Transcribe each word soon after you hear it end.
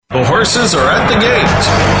horses are at the gate.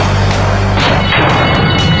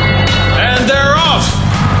 And they're off!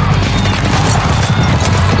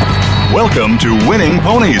 Welcome to Winning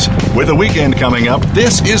Ponies. With the weekend coming up,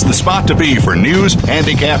 this is the spot to be for news,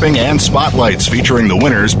 handicapping, and spotlights featuring the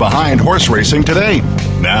winners behind horse racing today.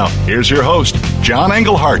 Now, here's your host, John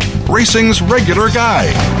Englehart, racing's regular guy.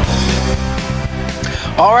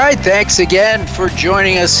 All right, thanks again for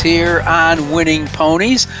joining us here on Winning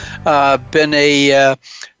Ponies. Been a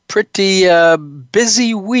pretty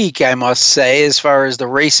busy week, I must say, as far as the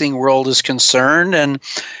racing world is concerned. And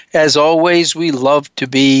as always, we love to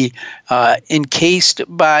be encased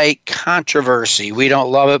by controversy. We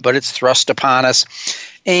don't love it, but it's thrust upon us.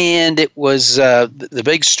 And it was the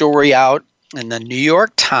big story out in the New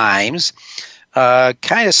York Times,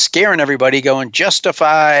 kind of scaring everybody, going,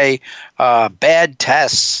 justify bad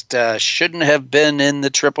test, shouldn't have been in the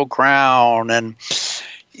Triple Crown. And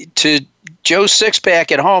to Joe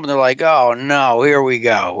Sixpack at home, they're like, oh, no, here we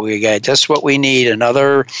go. We got just what we need,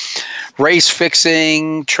 another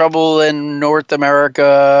race-fixing trouble in North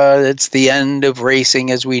America. It's the end of racing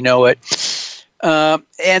as we know it.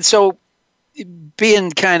 And so being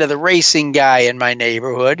kind of the racing guy in my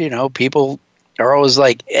neighborhood, you know, people are always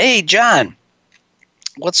like, hey, John,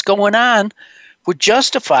 what's going on with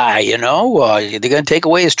Justify? You know, they're going to take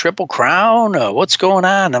away his Triple Crown. What's going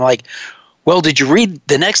on? I'm like, well, did you read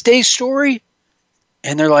the next day's story?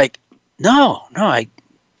 And they're like, no, I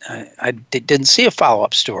didn't see a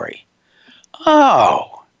follow-up story.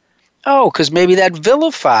 Oh, because maybe that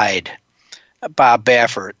vilified Bob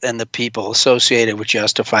Baffert and the people associated with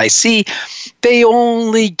Justify. See, they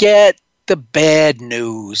only get the bad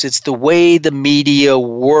news. It's the way the media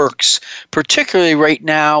works, particularly right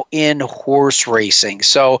now in horse racing.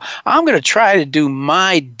 So I'm going to try to do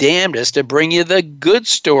my damnedest to bring you the good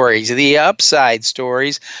stories, the upside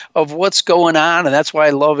stories of what's going on. And that's why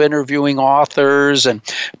I love interviewing authors and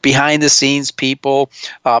behind the scenes people,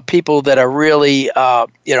 people that are really,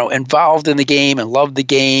 involved in the game and love the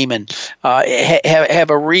game and have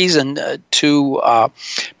a reason to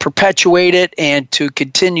perpetuate it and to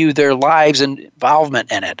continue their lives and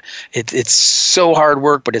involvement in it. It's so hard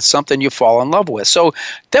work, but it's something you fall in love with. So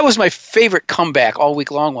that was my favorite comeback all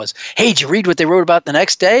week long was, hey, did you read what they wrote about the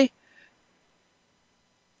next day?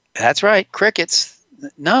 That's right, crickets.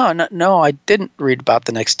 No, I didn't read about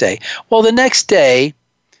the next day. Well, the next day,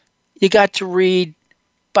 you got to read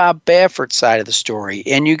Bob Baffert's side of the story,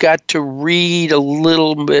 and you got to read a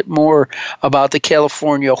little bit more about the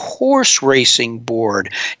California Horse Racing Board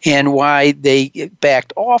and why they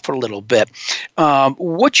backed off a little bit.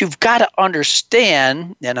 What you've got to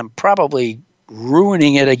understand, and I'm probably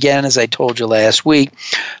ruining it again, as I told you last week,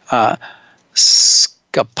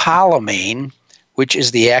 scopolamine, which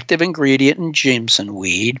is the active ingredient in Jimson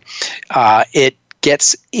weed, it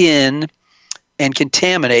gets in and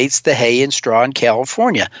contaminates the hay and straw in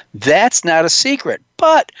California. That's not a secret.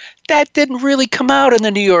 But that didn't really come out in the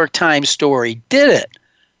New York Times story, did it?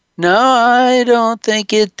 No, I don't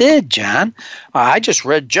think it did, John. I just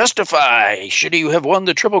read Justify. Should he have won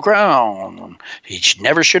the Triple Crown? He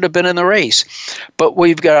never should have been in the race. But what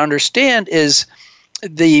you've got to understand is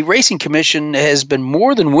the Racing Commission has been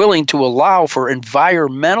more than willing to allow for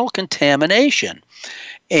environmental contamination.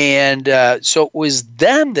 And so it was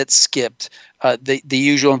them that skipped the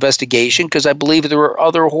usual investigation, because I believe there were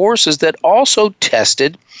other horses that also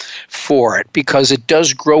tested for it, because it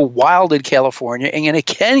does grow wild in California and it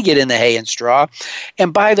can get in the hay and straw.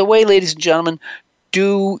 And by the way, ladies and gentlemen,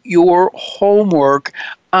 do your homework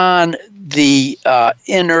on the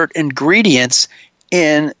inert ingredients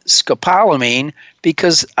in scopolamine,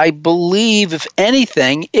 because I believe, if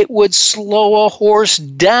anything, it would slow a horse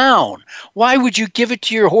down. Why would you give it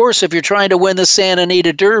to your horse if you're trying to win the Santa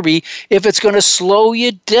Anita Derby if it's going to slow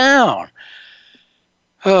you down?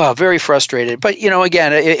 Oh, very frustrated. But,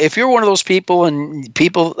 again, if you're one of those people and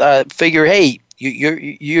people figure, hey,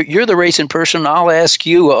 you're the racing person, I'll ask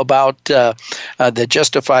you about the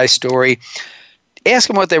Justify story. Ask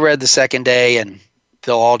them what they read the second day, and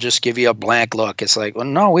they'll all just give you a blank look. It's like, well,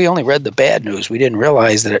 no, we only read the bad news. We didn't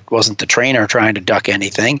realize that it wasn't the trainer trying to duck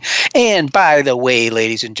anything. And by the way,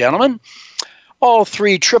 ladies and gentlemen, all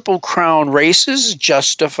 3 Triple Crown races,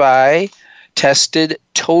 Justify, tested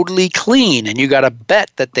totally clean. And you got to bet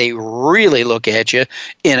that they really look at you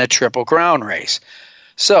in a Triple Crown race.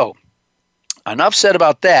 So enough said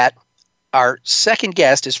about that. Our second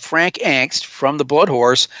guest is Frank Angst from the Blood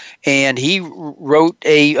Horse, and he wrote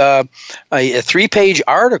a 3-page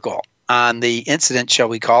article on the incident, shall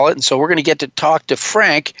we call it. And so we're going to get to talk to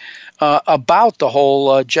Frank about the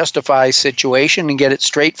whole Justify situation and get it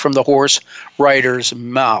straight from the horse writer's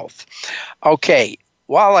mouth. Okay,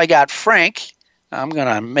 while I got Frank, I'm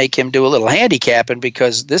going to make him do a little handicapping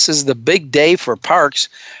because this is the big day for Parks.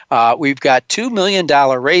 We've got $2 million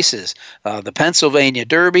races. The Pennsylvania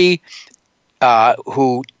Derby,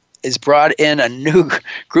 who is brought in a new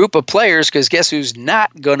group of players, because guess who's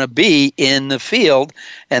not going to be in the field?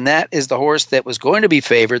 And that is the horse that was going to be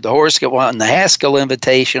favored. The horse that won the Haskell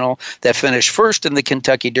Invitational, that finished first in the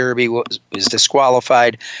Kentucky Derby, was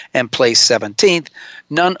disqualified and placed 17th.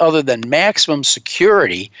 None other than Maximum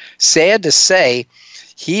Security. Sad to say,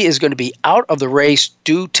 he is going to be out of the race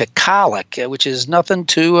due to colic, which is nothing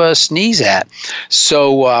to sneeze at.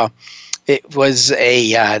 So it was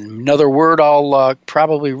another word I'll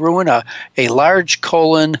probably ruin, a large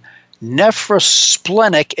colon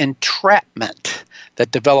nephrosplenic entrapment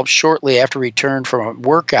that developed shortly after return from a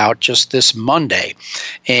workout just this Monday.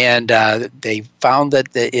 And they found that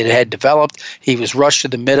it had developed. He was rushed to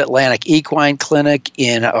the Mid-Atlantic Equine Clinic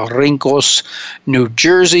in Rincos, New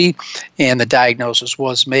Jersey, and the diagnosis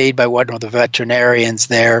was made by one of the veterinarians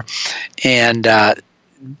there. And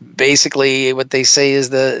basically what they say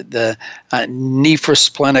is the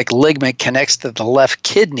nephrosplenic ligament connects to the left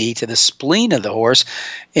kidney to the spleen of the horse.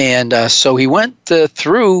 And so he went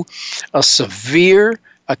through a severe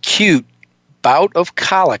acute bout of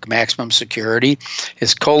colic, Maximum Security.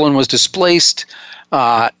 His colon was displaced,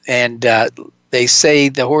 and they say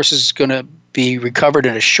the horse is going to be recovered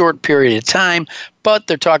in a short period of time, but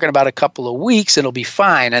they're talking about a couple of weeks and it'll be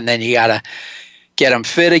fine. And then you got to get him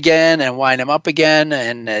fit again and wind him up again.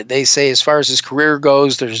 And they say as far as his career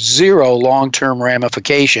goes, there's zero long-term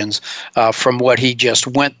ramifications from what he just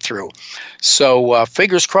went through. So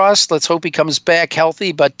fingers crossed, let's hope he comes back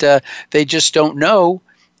healthy, but they just don't know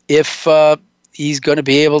if he's going to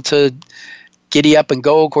be able to giddy up and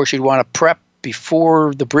go. Of course, you'd want to prep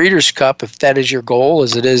before the Breeders' Cup if that is your goal,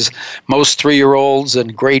 as it is most 3-year-olds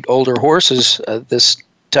and great older horses this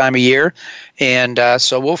time of year. And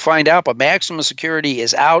so we'll find out, but Maximum Security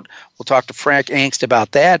is out. We'll talk to Frank Angst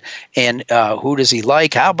about that. And who does he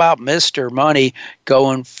like? How about Mr. Money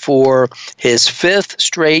going for his 5th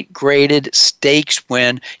straight graded stakes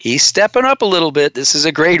win? He's stepping up a little bit. This is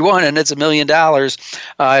a grade 1 and it's $1 million.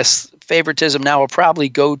 Favoritism now will probably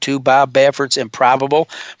go to Bob Baffert's Improbable.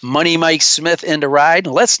 Money Mike Smith into ride.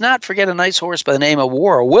 Let's not forget a nice horse by the name of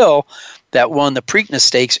War of Will that won the Preakness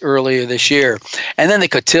Stakes earlier this year. And then the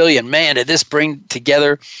Cotillion. Man, did this bring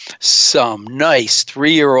together some nice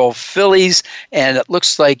 3-year-old fillies, and it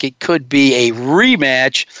looks like it could be a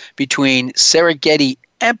rematch between Serengeti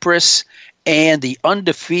Empress and the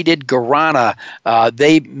undefeated Guarana.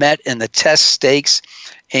 They met in the Test Stakes,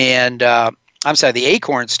 and the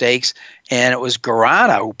Acorn Stakes, and it was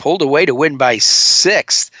Guarana who pulled away to win by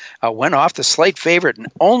 6th. Went off the slight favorite and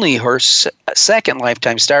only her second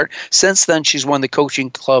lifetime start. Since then, she's won the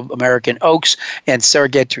Coaching Club American Oaks, and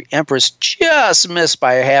Serengeti Empress just missed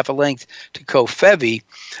by a half a length to Kofevi,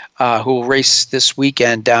 who will race this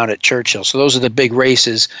weekend down at Churchill. So those are the big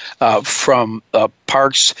races from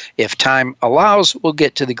Parks. If time allows, we'll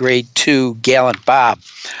get to the Grade 2 Gallant Bob.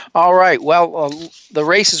 All right, well, the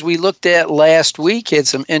races we looked at last week had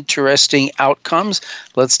some interesting outcomes.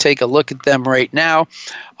 Let's take a look at them right now.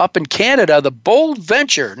 Up in Canada, the Bold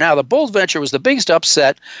Venture. Now, the Bold Venture was the biggest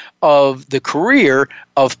upset of the career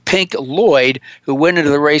of Pink Lloyd, who went into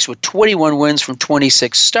the race with 21 wins from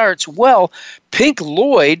 26 starts. Well, Pink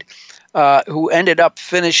Lloyd, who ended up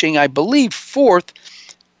finishing, I believe, 4th,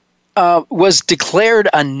 was declared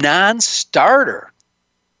a non-starter.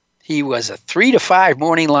 He was a 3-5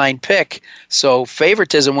 morning line pick, so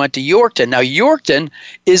favoritism went to Yorkton. Now, Yorkton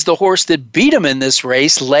is the horse that beat him in this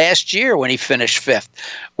race last year when he finished 5th.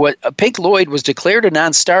 Pink Lloyd was declared a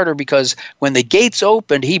non-starter because when the gates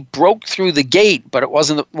opened, he broke through the gate, but it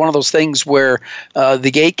wasn't one of those things where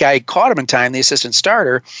the gate guy caught him in time, the assistant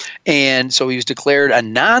starter, and so he was declared a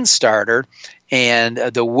non-starter. And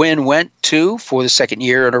the win went to, for the second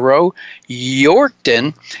year in a row,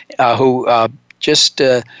 Yorkton, who just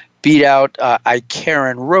beat out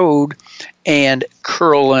Icaron Road and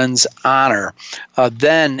Curlin's Honor.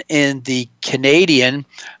 Then in the Canadian,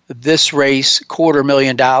 this race,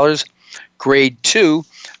 $250,000, Grade 2.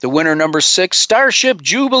 The winner, number 6, Starship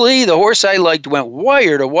Jubilee. The horse I liked went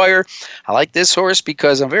wire to wire. I like this horse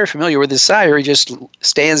because I'm very familiar with his sire. He just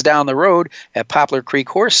stands down the road at Poplar Creek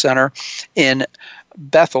Horse Center in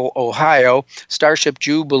Bethel, Ohio. Starship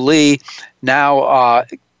Jubilee now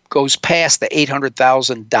goes past the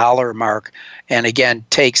 $800,000 mark and again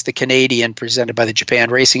takes the Canadian presented by the Japan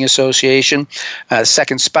Racing Association.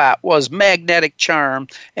 Second spot was Magnetic Charm,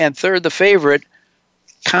 and third, the favorite,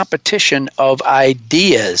 competition of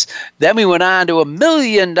ideas. Then we went on to $1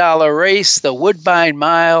 million race, the Woodbine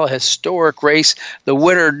Mile historic race. The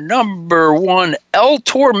winner, number 1, El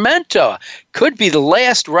Tormenta, could be the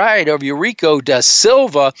last ride of Eurico da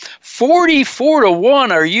Silva.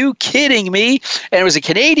 44-1. Are you kidding me? And it was a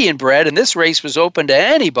Canadian bred, and this race was open to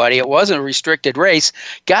anybody. It wasn't a restricted race.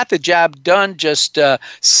 Got the job done, just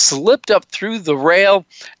slipped up through the rail.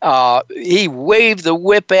 He waved the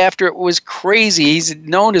whip after. It was crazy. He's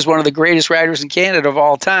known as one of the greatest riders in Canada of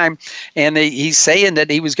all time, and he's saying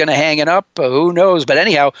that he was going to hang it up. Who knows? But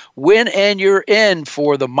anyhow, win and you're in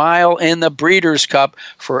for the mile in the Breeders' Cup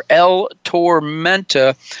for El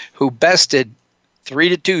Tormenta, who bested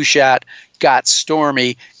 3-2 shot, got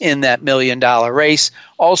Stormy in that $1 million race.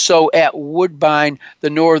 Also at Woodbine, the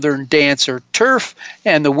Northern Dancer Turf,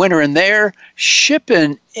 and the winner in there,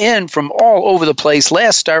 shipping in from all over the place.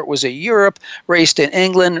 Last start was at Europe, raced in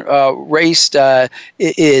England, raced at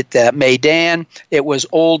Meydan. It was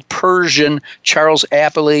Old Persian, Charles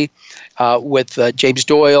Appley, with James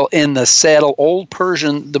Doyle in the saddle. Old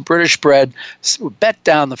Persian, the British bred, bet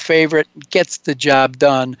down the favorite, gets the job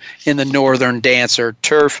done in the Northern Dancer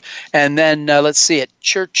Turf. And then let's see, at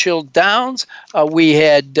Churchill Downs, we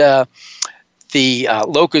had the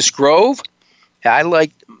Locust Grove. I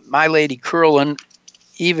liked My Lady Curlin,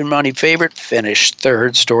 even money favorite, finished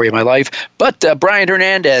third, story of my life. But Brian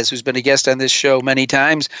Hernandez, who's been a guest on this show many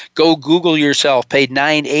times, go Google yourself, paid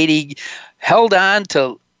 $9.80, held on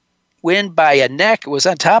to win by a neck, was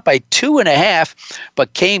on top by 2.5,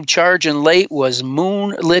 but came charging late, was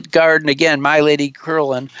Moonlit Garden. Again, My Lady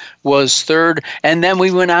Curlin was third. And then we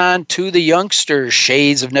went on to the youngsters,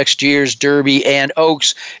 shades of next year's Derby and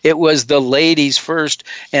Oaks. It was the ladies first,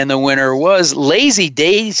 and the winner was Lazy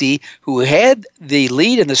Daisy, who had the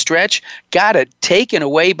lead in the stretch, got it taken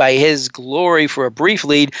away by His Glory for a brief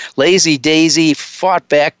lead. Lazy Daisy fought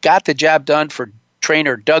back, got the job done for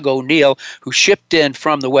trainer Doug O'Neill, who shipped in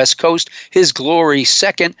from the West Coast. His Glory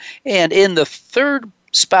second. And in the third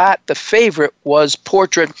spot, the favorite was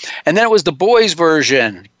Portrait. And then it was the boys'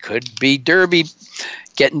 version. Could be Derby,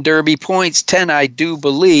 getting Derby points, 10, I do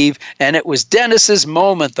believe. And it was Dennis's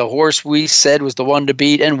Moment, the horse we said was the one to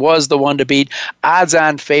beat and was the one to beat.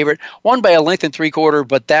 Odds-on favorite. Won by a length and 3/4,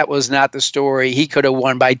 but that was not the story. He could have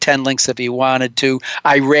won by 10 lengths if he wanted to.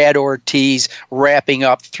 Irad Ortiz wrapping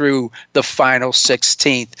up through the final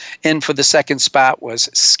 16th. In for the second spot was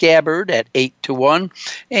Scabbard at 8-1.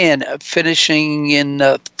 And finishing in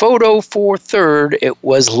photo for third, it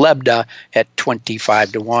was Lebda at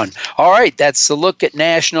 25-1. All right, that's the look at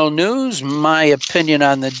national news, my opinion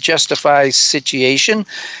on the Justify situation,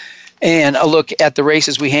 and a look at the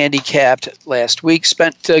races we handicapped last week.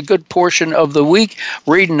 Spent a good portion of the week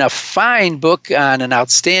reading a fine book on an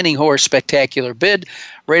outstanding horse, Spectacular Bid.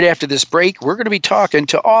 Right after this break, we're going to be talking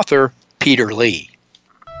to author Peter Lee.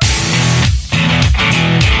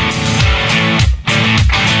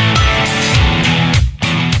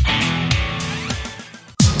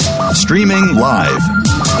 Streaming live,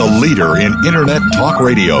 the leader in Internet talk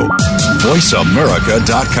radio,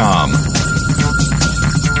 voiceamerica.com.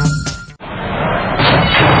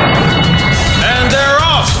 And they're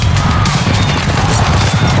off!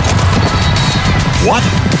 What?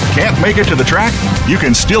 Can't make it to the track? You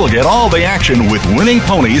can still get all the action with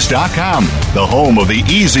winningponies.com, the home of the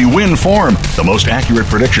easy win form, the most accurate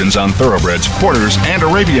predictions on thoroughbreds, quarters, and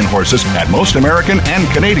Arabian horses at most American and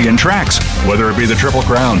Canadian tracks. Whether it be the Triple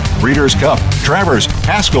Crown, Breeders' Cup, Travers,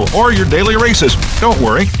 Haskell, or your daily races, don't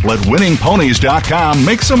worry, let winningponies.com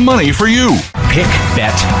make some money for you. Pick,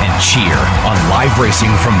 bet, and cheer on live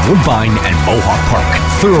racing from Woodbine and Mohawk Park.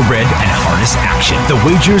 Thoroughbred and harness action. The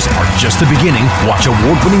wagers are just the beginning. Watch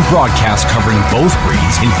award-winning broadcasts covering both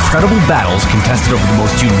breeds, incredible battles contested over the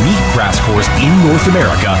most unique grass course in North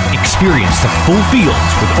America. Experience the full fields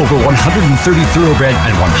with over 130 thoroughbred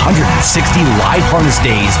and 160 live harness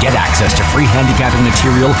days. Get access to free handicapping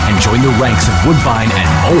material and join the ranks of Woodbine and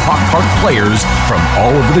Mohawk Park players from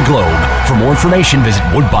all over the globe. For more information, visit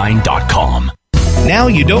woodbine.com. Now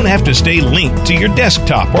you don't have to stay linked to your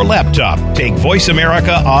desktop or laptop. Take Voice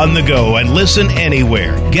America on the go and listen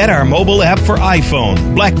anywhere. Get our mobile app for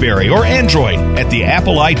iPhone, BlackBerry, or Android at the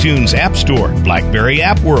Apple iTunes App Store, BlackBerry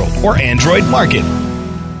App World, or Android Market.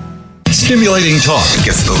 Stimulating talk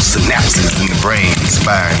Gets those synapses in the brain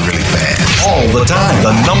firing really fast. all the time.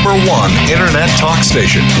 The #1 Internet talk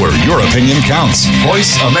station where your opinion counts.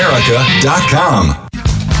 voiceamerica.com.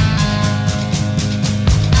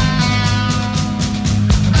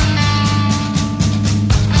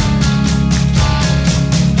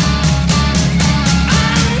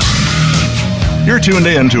 You're tuned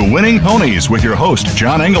in to Winning Ponies with your host,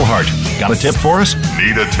 John Englehart. Got a tip for us?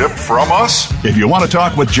 Need a tip from us? If you want to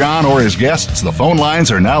talk with John or his guests, the phone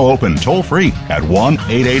lines are now open toll-free at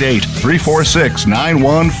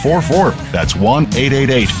 1-888-346-9144. That's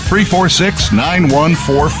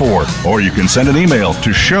 1-888-346-9144. Or you can send an email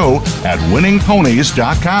to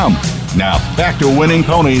show@winningponies.com. Now, back to Winning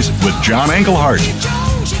Ponies with John Englehart.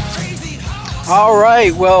 All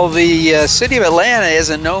right. Well, the city of Atlanta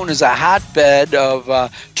isn't known as a hotbed of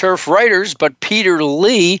turf writers, but Peter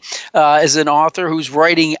Lee is an author who's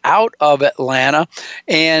writing out of Atlanta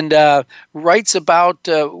and writes about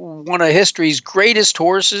one of history's greatest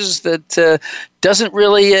horses that doesn't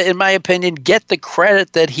really, in my opinion, get the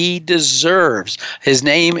credit that he deserves. His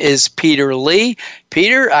name is Peter Lee.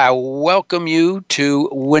 Peter, I welcome you to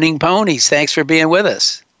Winning Ponies. Thanks for being with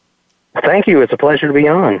us. Thank you. It's a pleasure to be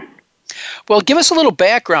on. Well, give us a little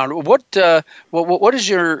background. What is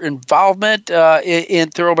your involvement in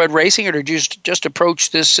thoroughbred racing, or did you just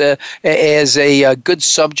approach this as a good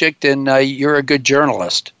subject and you're a good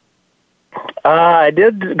journalist? I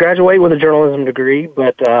did graduate with a journalism degree,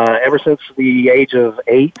 but ever since the age of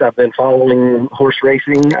 8, I've been following horse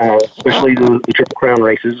racing, especially the Triple Crown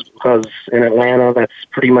races, because in Atlanta, that's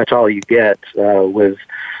pretty much all you get with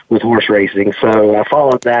horse racing. So I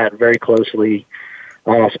followed that very closely.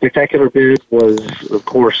 Spectacular Bid was, of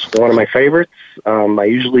course, one of my favorites. I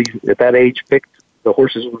usually, at that age, picked the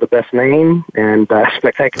horses with the best name, and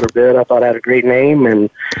Spectacular Bid I thought had a great name, and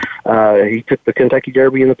he took the Kentucky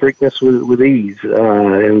Derby and the Preakness with ease,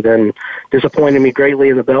 and then disappointed me greatly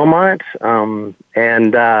in the Belmont, I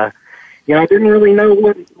didn't really know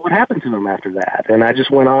what happened to him after that, and I just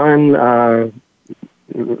went on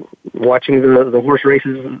watching the horse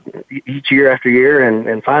races each year after year,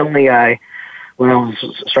 and finally when I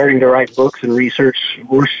was starting to write books and research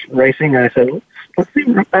horse racing, I said, let's see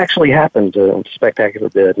what actually happened to Spectacular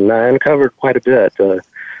Bid. And I uncovered quite a bit as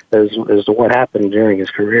to what happened during his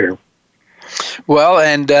career. Well,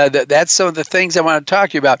 and that's some of the things I want to talk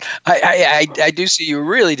to you about. I do see you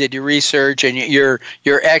really did your research, and you're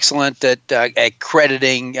excellent at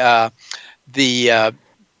crediting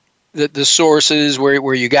the sources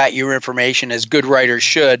where you got your information, as good writers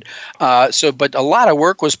should. But a lot of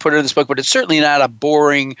work was put into this book, but it's certainly not a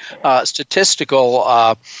boring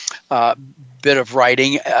statistical bit of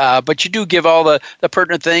writing. But you do give all the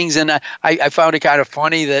pertinent things, and I found it kind of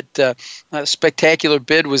funny that Spectacular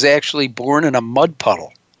Bid was actually born in a mud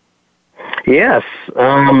puddle. Yes.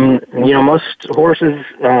 Most horses,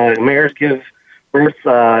 mares give birth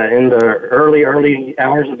in the early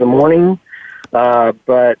hours of the morning.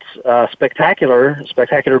 But Spectacular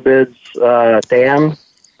Bid's dam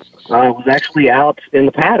was actually out in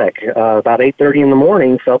the paddock about 8:30 in the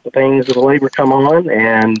morning, felt the pangs of the labor come on,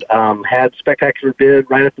 and had Spectacular Bid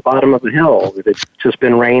right at the bottom of the hill. It had just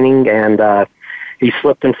been raining, and he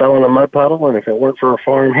slipped and fell in a mud puddle, and if it weren't for a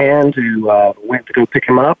farm hand who went to go pick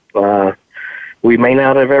him up, we may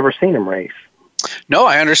not have ever seen him race. No,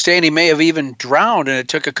 I understand he may have even drowned, and it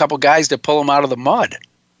took a couple guys to pull him out of the mud.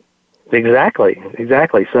 Exactly.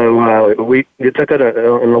 So it took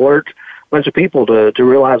an alert bunch of people to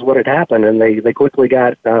realize what had happened, and they quickly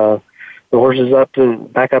got the horses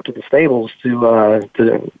back up to the stables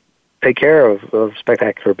to take care of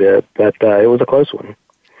Spectacular Bid. But it was a close one.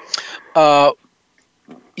 One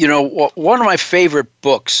of my favorite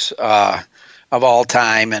books of all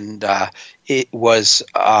time, and it was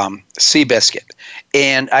Seabiscuit,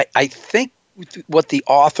 and I think what the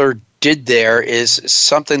author did there is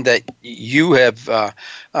something that you have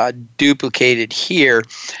duplicated here,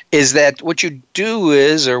 is that what you do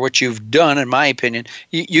is, or what you've done, in my opinion,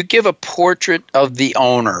 you give a portrait of the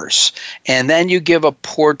owners, and then you give a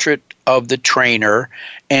portrait of the trainer,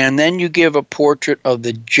 and then you give a portrait of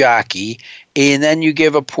the jockey, and then you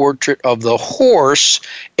give a portrait of the horse,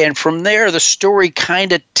 and from there the story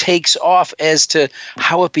kind of takes off as to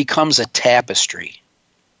how it becomes a tapestry.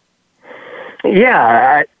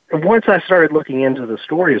 Yeah, once I started looking into the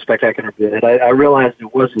story of Spectacular Bid, I realized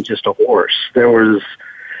it wasn't just a horse. There was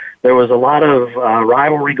a lot of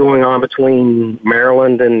rivalry going on between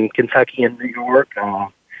Maryland and Kentucky and New York.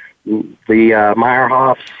 The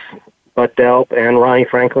Meyerhoffs, Bud Delp, and Ronnie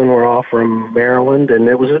Franklin were all from Maryland, and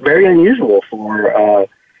it was very unusual for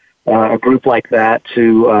a group like that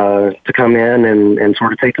to come in and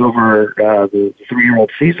sort of take over the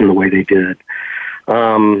 3-year-old season the way they did.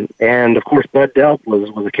 And of course, Bud Delp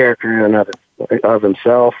was a character in and of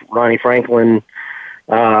himself. Ronnie Franklin,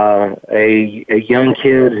 a young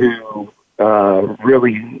kid who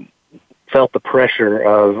really felt the pressure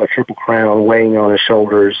of a Triple Crown weighing on his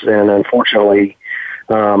shoulders, and unfortunately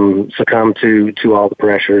succumbed to all the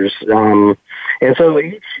pressures. And so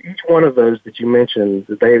each one of those that you mentioned,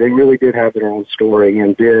 they really did have their own story,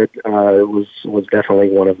 and was definitely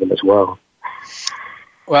one of them as well.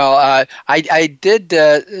 Well, I did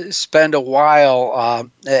spend a while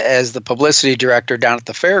as the publicity director down at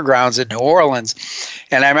the fairgrounds in New Orleans,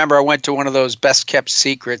 and I remember I went to one of those best-kept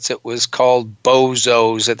secrets. It was called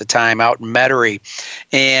Bozo's at the time out in Metairie,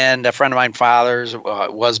 and a friend of mine, father's,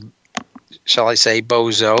 was, shall I say,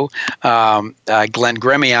 Bozo, Glenn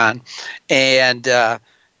Gremion, and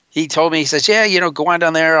he told me, he says, yeah, go on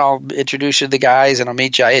down there. I'll introduce you to the guys, and I'll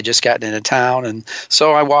meet you. I had just gotten into town, and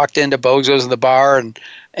so I walked into Bozo's in the bar, and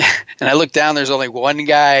I looked down. There's only one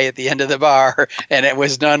guy at the end of the bar, and it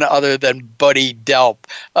was none other than Buddy Delp.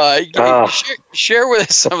 Share with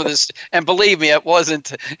us some of this, and believe me, it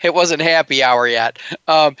wasn't happy hour yet.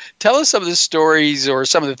 Tell us some of the stories or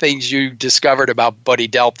some of the things you discovered about Buddy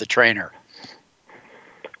Delp, the trainer.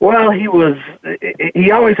 Well, he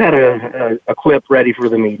always had a quip ready for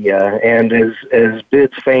the media, and as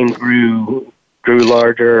Bid's fame grew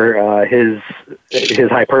larger, his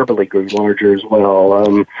hyperbole grew larger as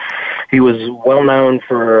well. He was well known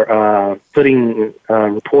for putting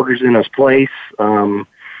reporters in his place. One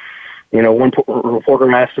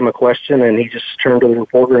reporter asked him a question, and he just turned to the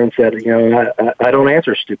reporter and said, I don't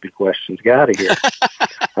answer stupid questions. Get out of here.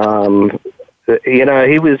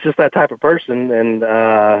 He was just that type of person, and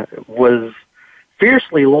was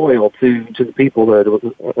fiercely loyal to the people that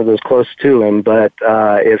was close to him. But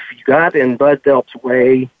if you got in Bud Delp's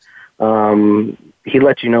way, he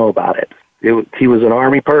let you know about it. He was an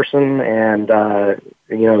Army person, and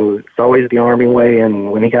it's always the Army way.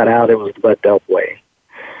 And when he got out, it was the Bud Delp way.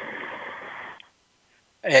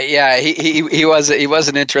 Yeah, he was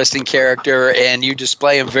an interesting character, and you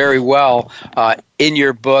display him very well in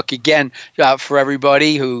your book. Again, for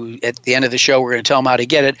everybody who, at the end of the show, we're going to tell them how to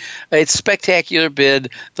get it. It's Spectacular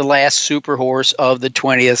Bid, the Last Superhorse of the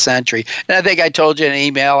 20th Century. And I think I told you in an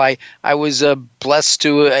email, I was blessed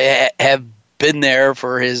to have been there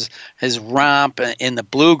for his romp in the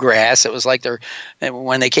bluegrass. It was like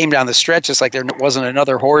when they came down the stretch, it's like there wasn't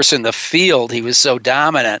another horse in the field. He was so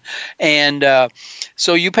dominant. And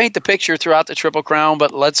so you paint the picture throughout the Triple Crown,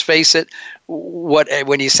 but let's face it,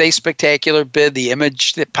 when you say Spectacular Bid, the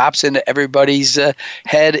image that pops into everybody's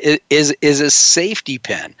head is a safety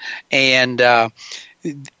pin. And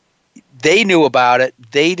they knew about it.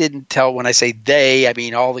 They didn't tell. When I say they, I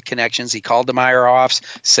mean all the connections. He called the Meyerhoffs,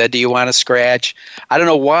 said, do you want to scratch? I don't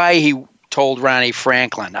know why he told Ronnie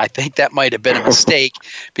Franklin. I think that might have been a mistake,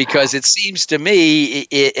 because it seems to me,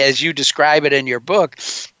 as you describe it in your book,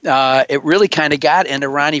 it really kind of got into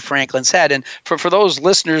Ronnie Franklin's head. And for those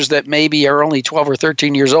listeners that maybe are only 12 or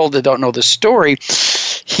 13 years old that don't know the story,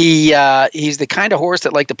 he's the kind of horse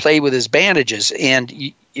that liked to play with his bandages. And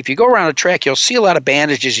if you go around a track, you'll see a lot of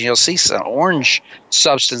bandages, and you'll see some orange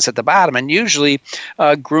substance at the bottom. And usually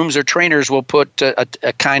grooms or trainers will put a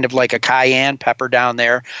kind of like a cayenne pepper down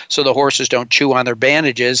there so the horses don't chew on their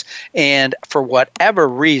bandages. And for whatever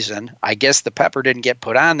reason, I guess the pepper didn't get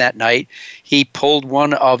put on that night, he pulled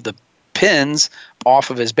one of the pins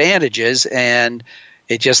off of his bandages, and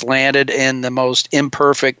it just landed in the most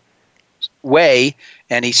imperfect way,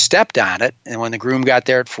 and he stepped on it. And when the groom got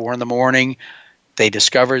there at 4 a.m, they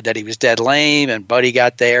discovered that he was dead lame, and Buddy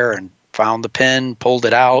got there and found the pin, pulled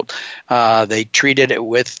it out. They treated it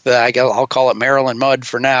with, I'll call it Maryland mud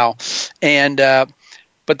for now. And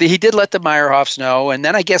but he did let the Meyerhoffs know. And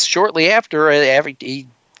then I guess shortly after,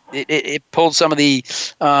 it pulled some of the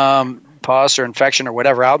pus or infection or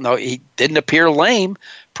whatever out. No, he didn't appear lame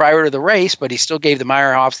prior to the race, but he still gave the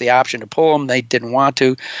Meyerhoffs the option to pull him. They didn't want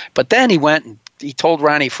to. But then he went and he told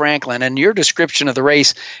Ronnie Franklin, and your description of the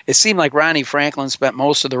race, it seemed like Ronnie Franklin spent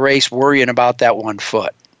most of the race worrying about that one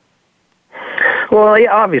foot. Well,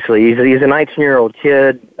 yeah, obviously, he's a 19-year-old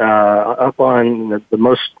kid up on the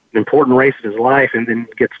most important race of his life, and then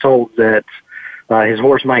gets told that his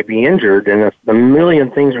horse might be injured, and a million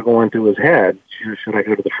things are going through his head. Should I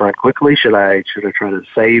go to the front quickly? Should I try to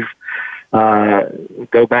save,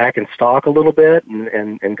 go back and stalk a little bit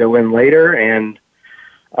and go in later? And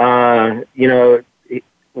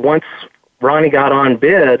once Ronnie got on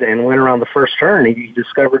Bid and went around the first turn, he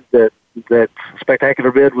discovered that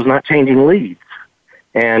Spectacular Bid was not changing leads.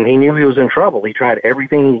 And he knew he was in trouble. He tried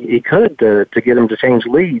everything he could to get him to change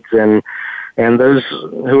leads. And those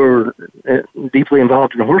who are deeply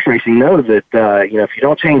involved in horse racing know that, if you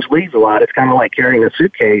don't change leads a lot, it's kind of like carrying a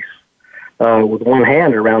suitcase with one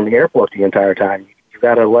hand around the airport the entire time. You've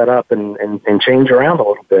got to let up and change around a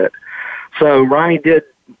little bit. So Ronnie did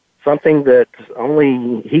something that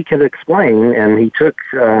only he could explain, and he took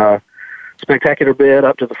Spectacular Bid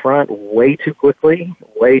up to the front way too quickly,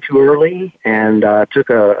 way too early, and took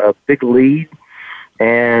a big lead.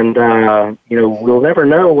 And we'll never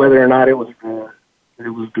know whether or not it was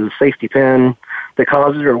the safety pin that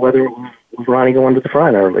caused it, or whether it was Ronnie going to the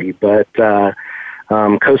front early. But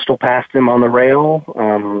Coastal passed him on the rail,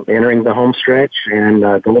 entering the home stretch, and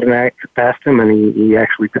Golden Act passed him, and he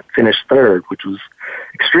actually finished third, which was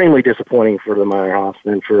extremely disappointing for the Meyerhoffs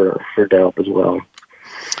and for Delp as well.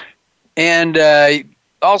 And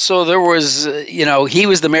also there was, he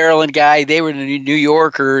was the Maryland guy. They were the New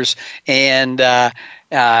Yorkers, and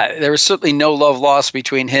there was certainly no love lost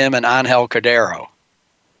between him and Angel Cordero.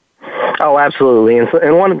 Oh, absolutely.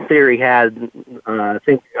 And one theory had, I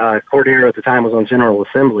think Cordero at the time was on General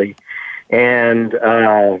Assembly, and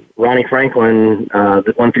Ronnie Franklin,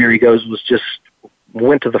 the one theory goes, was just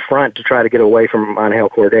went to the front to try to get away from Angel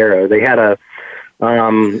Cordero. They had a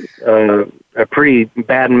pretty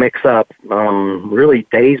bad mix-up really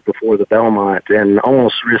days before the Belmont, and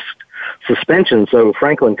almost risked suspension. So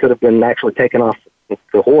Franklin could have been actually taken off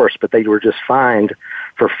the horse, but they were just fined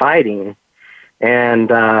for fighting. And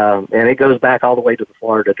it goes back all the way to the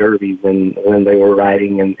Florida Derby when they were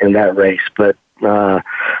riding in that race. But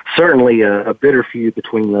certainly a bitter feud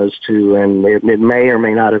between those two, and it may or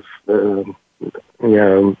may not have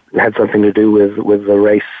had something to do with the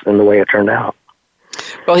race and the way it turned out.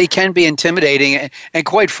 Well, he can be intimidating, and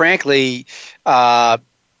quite frankly,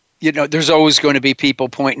 there's always going to be people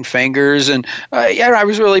pointing fingers. And I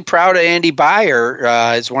was really proud of Andy Beyer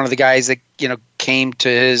as one of the guys that came to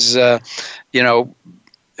his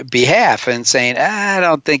behalf and saying, I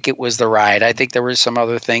don't think it was the ride. I think there were some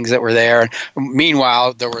other things that were there.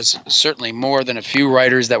 Meanwhile, there was certainly more than a few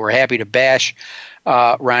riders that were happy to bash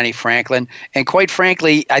Ronnie Franklin. And quite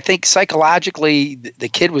frankly, I think psychologically the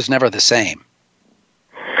kid was never the same.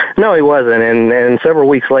 No, he wasn't, and several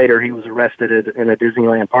weeks later, he was arrested in a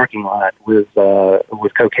Disneyland parking lot with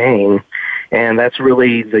cocaine, and that's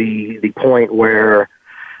really the point where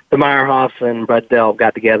the Meyerhoffs and Bud Delp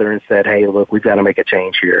got together and said, "Hey, look, we've got to make a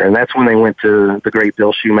change here," and that's when they went to the great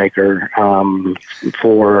Bill Shoemaker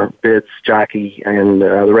for Bid's jockey and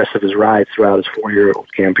the rest of his rides throughout his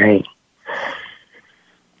 4-year-old campaign.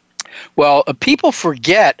 Well, people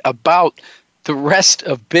forget about the rest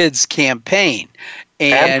of Bid's campaign.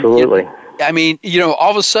 And, absolutely. All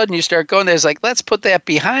of a sudden you start going, there's like, let's put that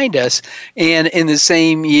behind us. And in the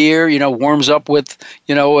same year, warms up with,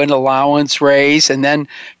 an allowance race, and then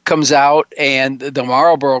comes out, and the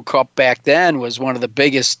Marlboro Cup back then was one of the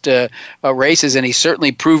biggest races, and he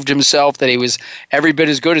certainly proved himself that he was every bit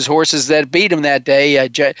as good as horses that beat him that day.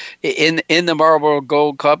 In the Marlboro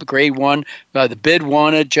Gold Cup, Grade 1, the Bid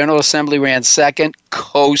won it, General Assembly ran second,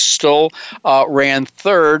 Coastal ran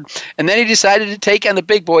third, and then he decided to take on the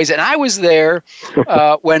big boys, and I was there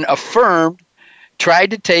when Affirmed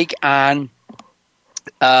tried to take on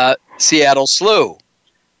Seattle Slew.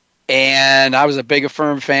 And I was a big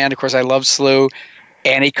Affirmed fan. Of course, I love Slew,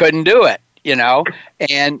 and he couldn't do it,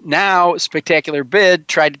 And now Spectacular Bid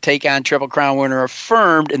tried to take on Triple Crown winner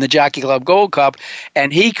Affirmed in the Jockey Club Gold Cup,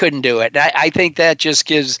 and he couldn't do it. And I think that just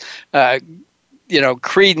gives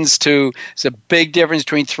credence to it's a big difference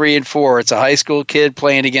between 3 and 4. It's a high school kid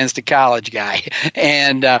playing against a college guy.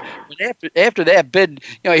 And after that Bid,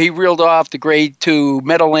 he reeled off the Grade 2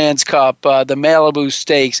 Meadowlands Cup, the Malibu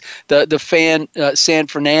Stakes, the San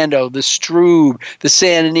Fernando, the Strube, the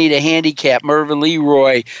Santa Anita Handicap, Mervyn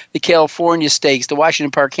Leroy, the California Stakes, the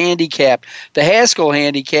Washington Park Handicap, the Haskell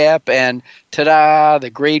Handicap, and ta-da, the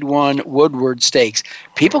Grade 1 Woodward Stakes.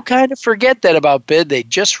 People kind of forget that about Bid. They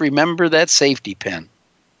just remember that safety pin.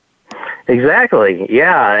 Exactly,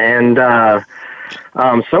 yeah, and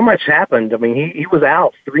so much happened. He was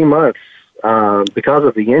out 3 months because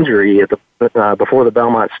of the injury at before the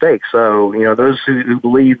Belmont Stakes. So, those who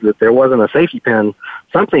believe that there wasn't a safety pin,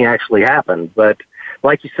 something actually happened. But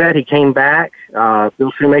like you said, he came back.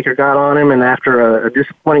 Bill Shoemaker got on him, and after a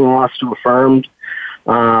disappointing loss to Affirmed,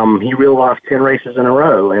 he reeled off 10 races in a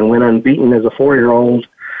row and went unbeaten as a 4-year-old.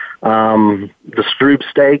 The Strube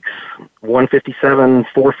Stakes, 157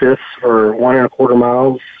 4/5 for 1 1/4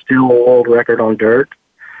 miles, still a world record on dirt.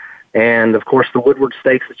 And of course the Woodward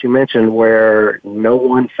Stakes that you mentioned, where no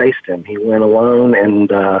one faced him. He went alone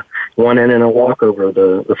and won in a walkover,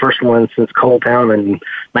 the first one since Coal Town in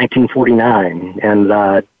 1949. And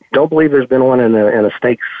don't believe there's been one in a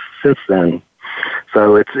stakes since then.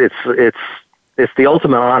 So it's the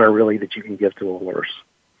ultimate honor, really, that you can give to a horse.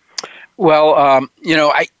 Well,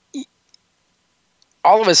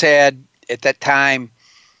 all of us had, at that time,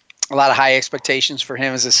 a lot of high expectations for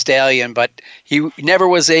him as a stallion, but he never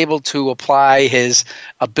was able to apply his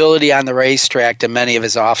ability on the racetrack to many of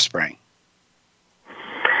his offspring.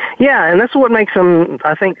 Yeah, and that's what makes him,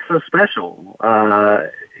 I think, so special.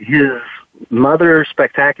 His mother,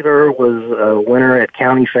 Spectacular, was a winner at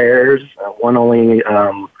county fairs, won only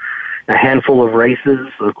a handful of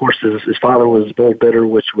races. Of course, his father was Bill Bitter,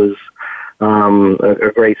 which was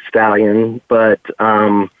a great stallion, but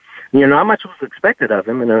not much was expected of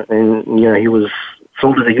him, and he was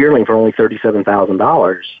sold as a yearling for only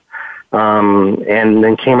 $37,000, and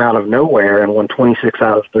then came out of nowhere and won 26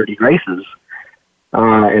 out of 30 races,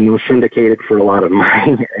 and was syndicated for a lot of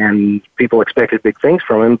money, and people expected big things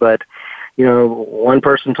from him, but one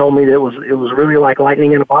person told me that it was really like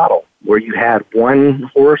lightning in a bottle, where you had one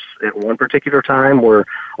horse at one particular time where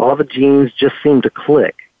all the genes just seemed to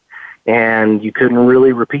click. And you couldn't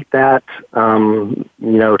really repeat that, time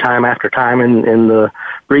after time in the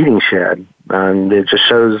breeding shed. And it just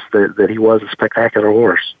shows that he was a spectacular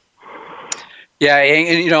horse. Yeah,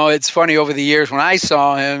 and it's funny, over the years when I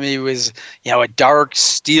saw him, he was, a dark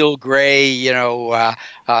steel gray, a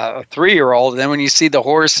 3-year-old. And then when you see the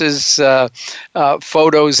horses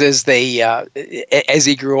photos as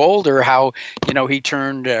he grew older, how, he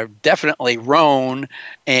turned definitely roan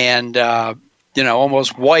and,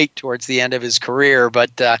 almost white towards the end of his career, but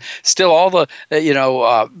still all the,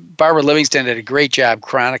 Barbara Livingston did a great job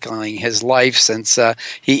chronicling his life since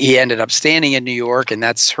he ended up standing in New York, and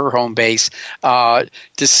that's her home base, to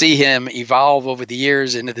see him evolve over the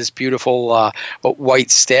years into this beautiful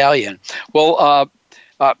white stallion. Well,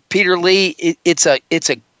 Peter Lee, it's a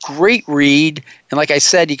great read, and like I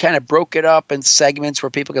said, you kind of broke it up in segments where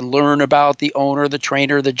people can learn about the owner, the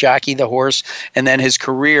trainer, the jockey, the horse, and then his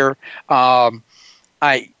career.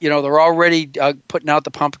 They're already putting out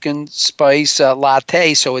the pumpkin spice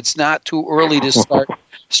latte, so it's not too early to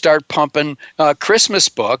start pumping Christmas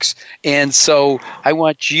books. And so I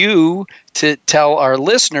want you to tell our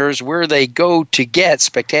listeners where they go to get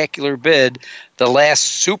Spectacular Bid, the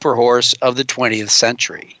last superhorse of the 20th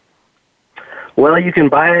century. Well, you can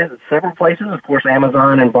buy it at several places. Of course,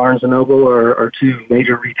 Amazon and Barnes & Noble are two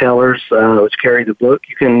major retailers which carry the book.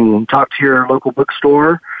 You can talk to your local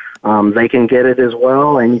bookstore. They can get it as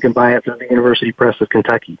well, and you can buy it through the University Press of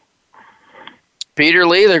Kentucky. Peter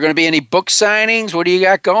Lee, there going to be any book signings? What do you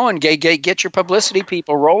got going? Get your publicity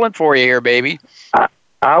people rolling for you here, baby.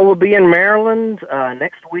 I will be in Maryland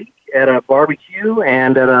next week at a barbecue,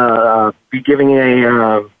 and be giving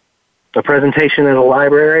a presentation at a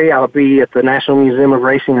library. I'll be at the National Museum of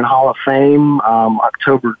Racing and Hall of Fame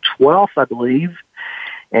October 12th, I believe.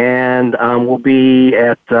 And we'll be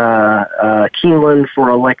at Keeneland for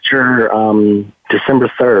a lecture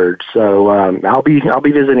December 3rd. So I'll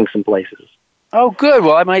be visiting some places. Oh, good.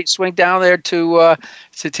 Well, I might swing down there to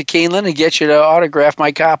Keeneland and get you to autograph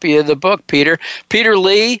my copy of the book, Peter. Peter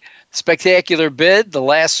Lee, Spectacular Bid, The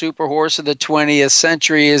Last Superhorse of the 20th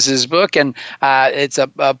Century is his book, and it's a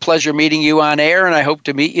pleasure meeting you on air, and I hope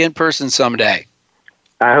to meet you in person someday.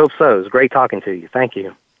 I hope so. It was great talking to you. Thank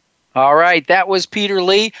you. All right, that was Peter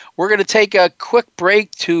Lee. We're going to take a quick break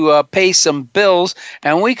to pay some bills,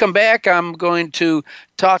 and when we come back, I'm going to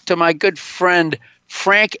talk to my good friend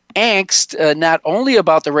Frank Angst, not only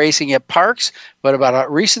about the racing at Parks, but about a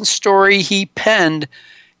recent story he penned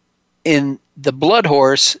in The Blood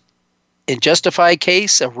Horse, in Justified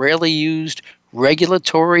Case, a rarely used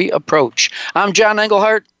regulatory approach. I'm John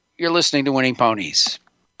Englehart. You're listening to Winning Ponies.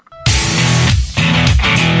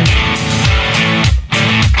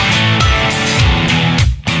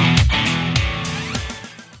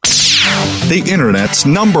 The Internet's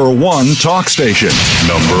 #1 talk station. #1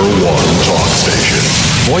 talk station.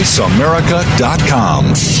 VoiceAmerica.com.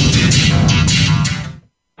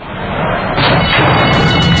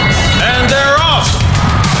 And they're off!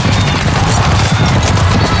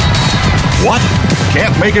 What?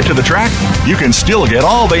 Can't make it to the track? You can still get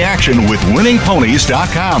all the action with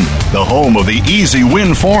winningponies.com, the home of the easy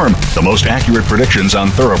win form, the most accurate predictions on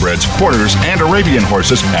thoroughbreds, quarters, and Arabian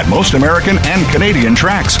horses at most American and Canadian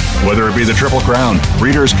tracks. Whether it be the Triple Crown,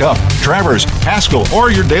 Breeders' Cup, Travers, Haskell, or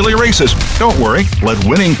your daily races, don't worry, let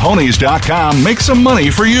winningponies.com make some money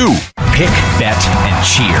for you. Pick, bet, and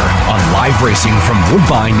cheer on live racing from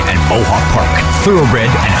Woodbine and Mohawk Park.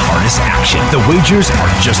 Thoroughbred and harness action. The wagers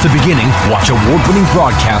are just the beginning. Watch award-winning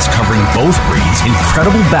broadcasts covering both breeds,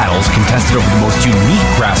 incredible battles contested over the most unique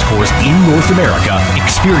grass course in North America.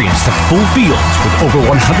 Experience the full fields with over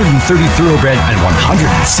 130 thoroughbred and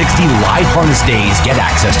 160 live harness days. Get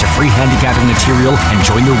access to free handicapping material and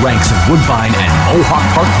join the ranks of Woodbine and Mohawk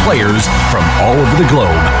Park players from all over the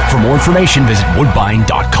globe. For more information, visit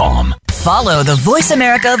woodbine.com. Follow the Voice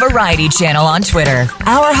America Variety channel on Twitter.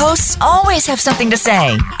 Our hosts always have something to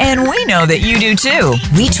say, and we know that you do too.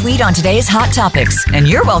 We tweet on today's hot topics, and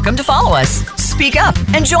you're welcome to follow us. Speak up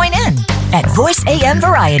and join in at Voice AM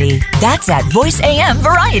Variety. That's at Voice AM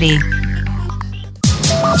Variety.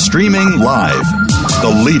 Streaming live,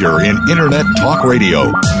 the leader in Internet talk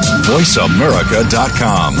radio,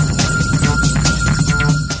 voiceamerica.com.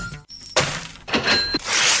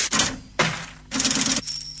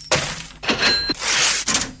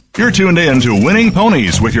 You're tuned in to Winning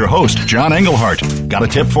Ponies with your host, John Englehart. Got a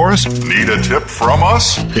tip for us? Need a tip from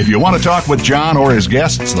us? If you want to talk with John or his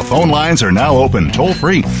guests, the phone lines are now open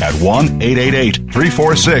toll-free at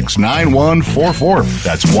 1-888-346-9144.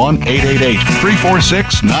 That's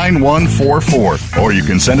 1-888-346-9144. Or you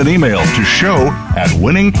can send an email to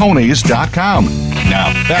show@winningponies.com.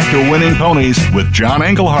 Now, back to Winning Ponies with John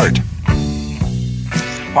Englehart.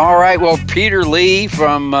 All right, well, Peter Lee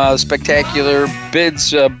from Spectacular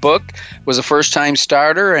Bids book was a first-time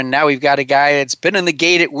starter, and now we've got a guy that's been in the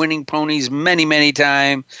gate at Winning Ponies many, many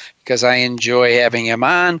times because I enjoy having him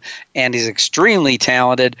on, and he's extremely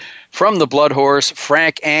talented. From the Blood Horse,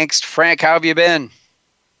 Frank Angst. Frank, how have you been?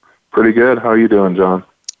 Pretty good. How are you doing, John?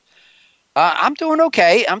 I'm doing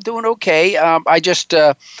okay. I just...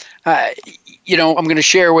 I'm going to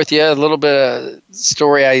share with you a little bit of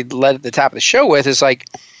story I led at the top of the show with. Is like,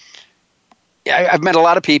 I've met a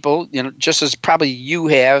lot of people, just as probably you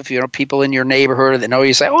have, people in your neighborhood that know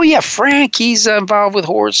you. Say, oh yeah, Frank, he's involved with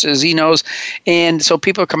horses, he knows. And so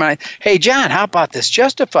people come out, hey John, how about this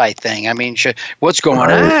Justified thing? I mean, what's going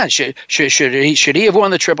on? Should he have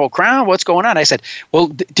won the Triple Crown? What's going on? I said, well,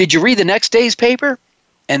 did you read the next day's paper?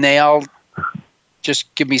 And they all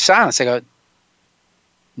just give me silence. They go,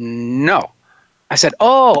 no. I said,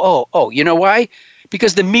 oh, you know why?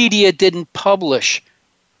 Because the media didn't publish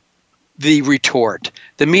the retort.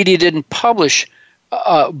 The media didn't publish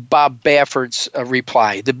Bob Baffert's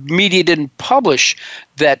reply. The media didn't publish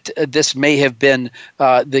that this may have been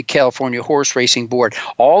the California Horse Racing Board.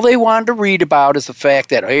 All they wanted to read about is the fact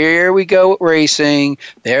that here we go at racing.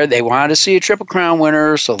 There, they wanted to see a Triple Crown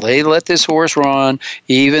winner, so they let this horse run,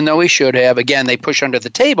 even though he should have. Again, they push under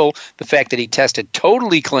the table the fact that he tested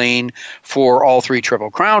totally clean for all 3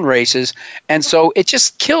 Triple Crown races. And so it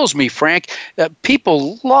just kills me, Frank.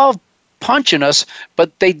 People love punching us,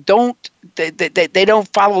 but they don't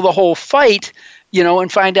follow the whole fight,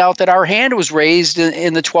 and find out that our hand was raised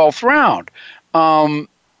in the 12th round.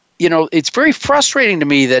 It's very frustrating to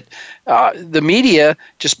me that the media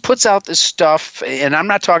just puts out this stuff, and I'm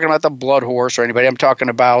not talking about the Blood Horse or anybody. I'm talking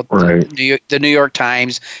about the New York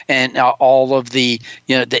Times and all of the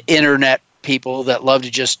the internet people that love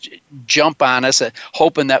to just jump on us,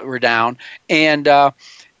 hoping that we're down, and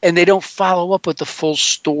they don't follow up with the full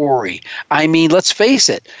story. I mean, let's face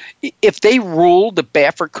it. If they ruled that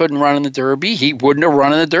Baffert couldn't run in the Derby, he wouldn't have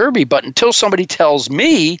run in the Derby. But until somebody tells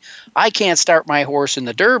me I can't start my horse in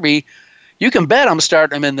the Derby, you can bet I'm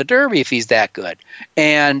starting him in the Derby if he's that good.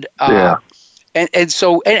 And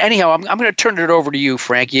so anyhow, I'm going to turn it over to you,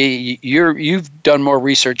 Frank. You've done more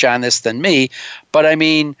research on this than me. But, I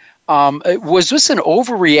mean, was this an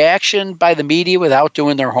overreaction by the media without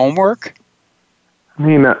doing their homework? I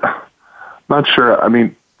mean, not sure. I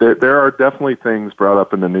mean, there are definitely things brought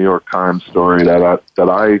up in the New York Times story that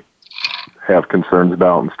I have concerns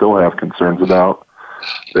about and still have concerns about.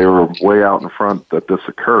 They were way out in front that this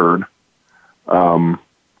occurred. But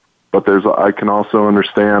I can also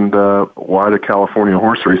understand why the California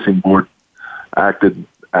Horse Racing Board acted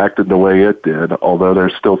the way it did. Although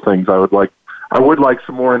there's still things I would like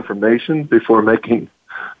some more information before making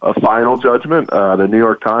a final judgment. The New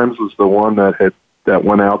York Times was the one that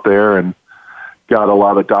went out there and got a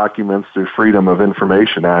lot of documents through Freedom of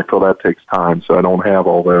Information Act. Well, that takes time, so I don't have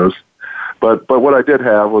all those. But what I did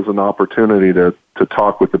have was an opportunity to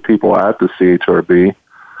talk with the people at the CHRB.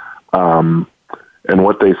 And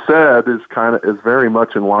what they said is very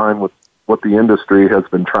much in line with what the industry has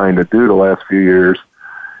been trying to do the last few years,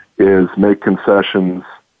 is make concessions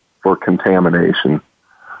for contamination.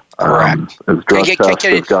 Correct.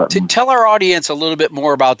 Tell our audience a little bit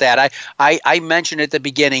more about that. I mentioned at the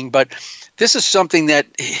beginning, but this is something that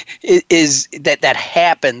that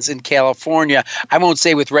happens in California. I won't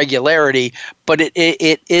say with regularity, but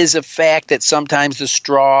it is a fact that sometimes the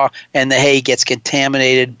straw and the hay gets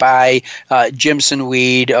contaminated by Jimson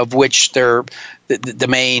weed, of which the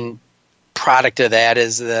main product of that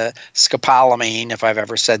is the scopolamine, if I've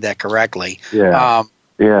ever said that correctly. Yeah.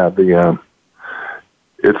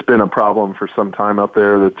 It's been a problem for some time up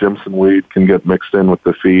there that Jimson weed can get mixed in with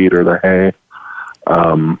the feed or the hay.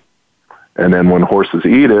 And then when horses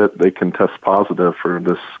eat it, they can test positive for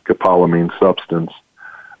this scopolamine substance.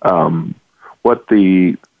 What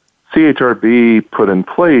the CHRB put in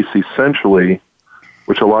place, essentially,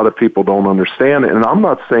 which a lot of people don't understand, and I'm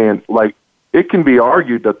not saying, like, it can be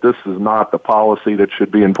argued that this is not the policy that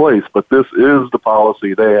should be in place, but this is the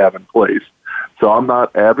policy they have in place. So I'm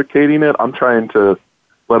not advocating it. I'm trying to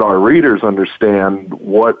let our readers understand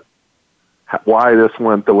why this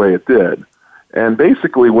went the way it did. And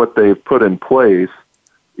basically what they've put in place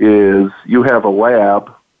is you have a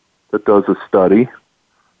lab that does a study.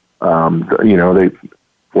 What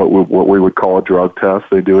we would call a drug test.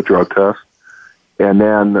 They do a drug test. And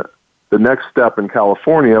then the next step in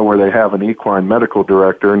California, where they have an equine medical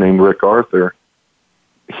director named Rick Arthur,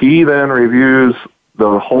 he then reviews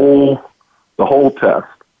the whole test.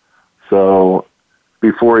 So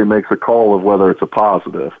before he makes a call of whether it's a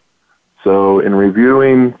positive. So in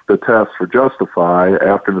reviewing the test for Justify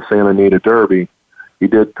after the Santa Anita Derby, he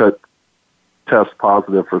did test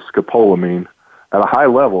positive for scopolamine at a high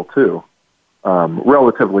level too,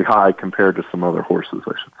 relatively high compared to some other horses,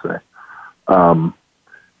 I should say. And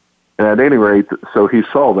at any rate, so he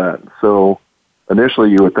saw that. So initially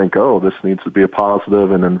you would think, oh, this needs to be a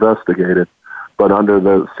positive and investigated. But under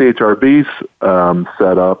the CHRB's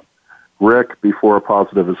setup, Rick, before a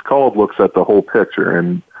positive is called, looks at the whole picture.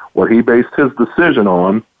 And what he based his decision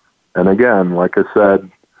on, and again, like I said,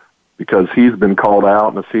 because he's been called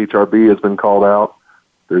out and the CHRB has been called out,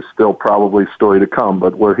 there's still probably story to come.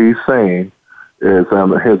 But what he's saying is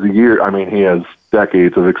he has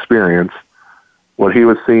decades of experience. What he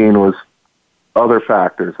was seeing was other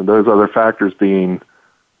factors, and those other factors being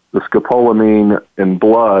the scopolamine in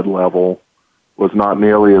blood level was not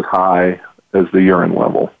nearly as high as the urine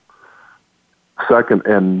level. Second,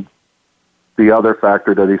 and the other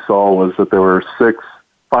factor that he saw was that there were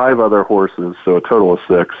 5 other horses, so a total of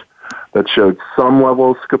 6, that showed some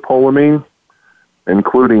level of scopolamine,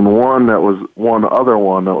 including one other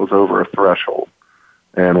one that was over a threshold.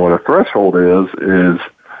 And what a threshold is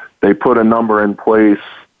they put a number in place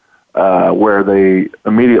where they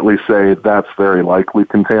immediately say that's very likely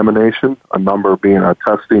contamination, a number being a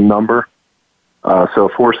testing number. So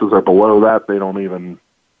if horses are below that, they don't even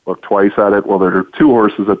look twice at it. Well, there are 2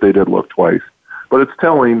 horses that they did look twice. But it's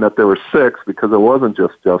telling that there were 6 because it wasn't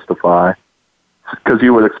just Justify. Because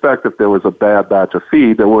you would expect if there was a bad batch of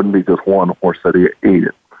feed, there wouldn't be just one horse that ate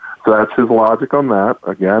it. So that's his logic on that.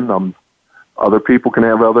 Again, other people can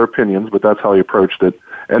have other opinions, but that's how he approached it.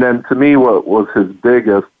 And then to me, what was the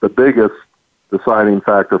biggest deciding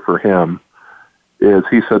factor for him is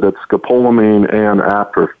he said that scopolamine and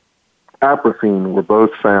apophine were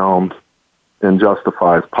both found in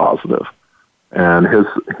Justify's positive. And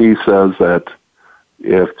he says that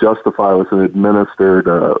if Justify was administered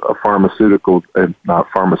a pharmaceutical, not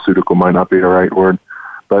pharmaceutical might not be the right word,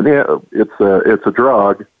 but yeah, it's a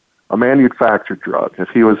drug, a manufactured drug. If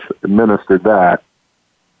he was administered that,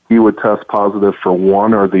 he would test positive for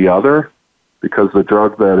one or the other because the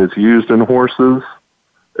drug that is used in horses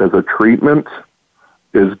as a treatment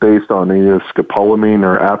is based on either scopolamine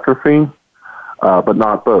or atropine, but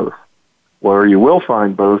not both. Where you will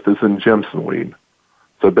find both is in Jimson weed.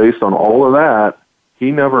 So based on all of that,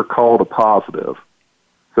 he never called a positive.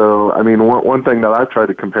 So, I mean, one thing that I've tried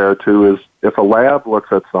to compare it to is if a lab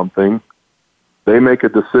looks at something, they make a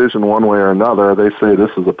decision one way or another. They say this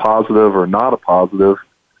is a positive or not a positive.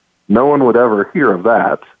 No one would ever hear of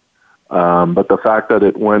that. But the fact that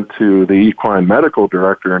it went to the equine medical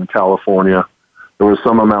director in California, there was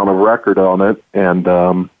some amount of record on it, and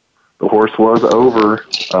the horse was over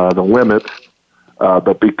the limit.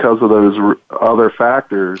 But because of those other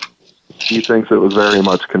factors, he thinks it was very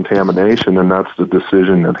much contamination, and that's the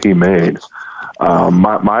decision that he made.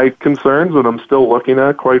 My concerns that I'm still looking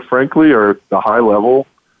at, quite frankly, are the high level.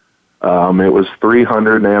 It was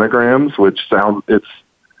 300 nanograms, which sounds, it's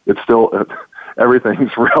still,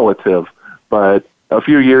 everything's relative. But a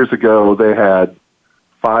few years ago, they had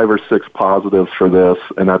 5 or 6 positives for this,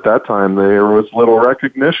 and at that time, there was little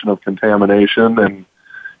recognition of contamination, and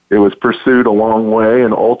it was pursued a long way,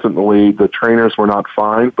 and ultimately the trainers were not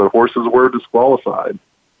fined, but horses were disqualified.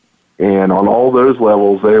 And on all those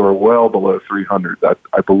levels, they were well below 300.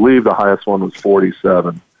 I believe the highest one was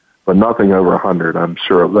 47, but nothing over 100, I'm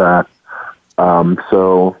sure of that.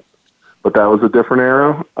 But that was a different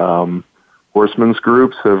era. Horsemen's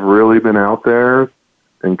groups have really been out there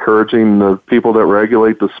encouraging the people that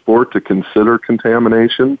regulate the sport to consider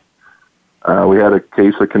contamination. We had a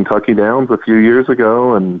case of Kentucky Downs a few years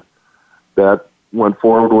ago, and that went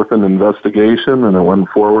forward with an investigation, and it went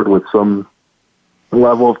forward with some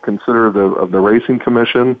level of of the racing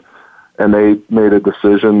commission, and they made a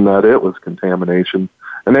decision that it was contamination,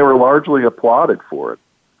 and they were largely applauded for it.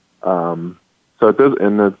 So it does,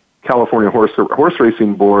 in the California Horse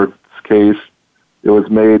Racing Board's case, it was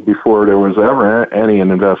made before there was ever any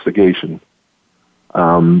investigation.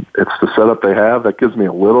 It's the setup they have that gives me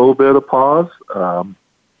a little bit of pause.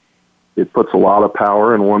 It puts a lot of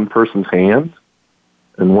power in one person's hands.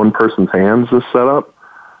 In one person's hands, this setup,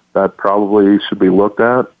 that probably should be looked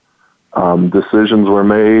at. Decisions were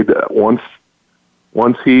made once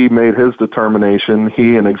he made his determination,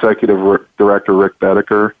 he and Executive Director Rick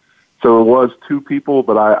Bedecker. So it was two people,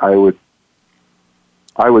 but I would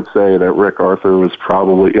say that Rick Arthur was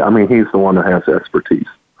probably, he's the one that has the expertise.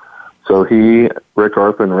 So Rick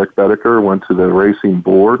Arthur and Rick Bedecker went to the racing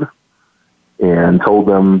board and told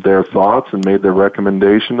them their thoughts and made their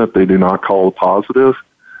recommendation that they do not call a positive.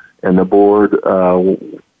 And the board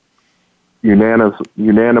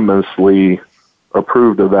unanimously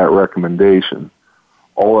approved of that recommendation.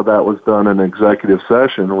 All of that was done in executive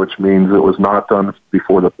session, which means it was not done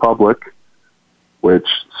before the public, which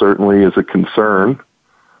certainly is a concern.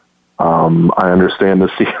 I understand the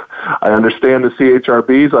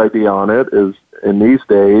CHRB's idea on it is, in these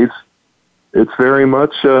days, it's very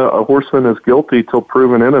much a horseman is guilty till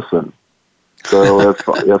proven innocent. So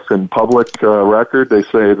if in public record they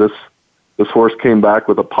say this horse came back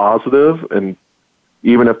with a positive, and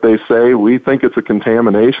even if they say we think it's a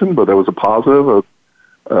contamination, but it was a positive,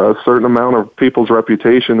 a certain amount of people's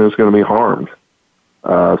reputation is going to be harmed.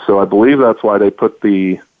 So I believe that's why they put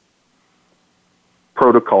the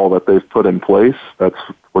protocol that they've put in place. That's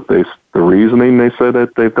what the reasoning they said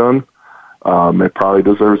that they've done. It probably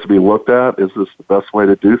deserves to be looked at. Is this the best way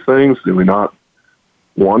to do things? Do we not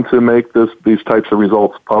want to make these types of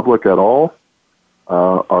results public at all?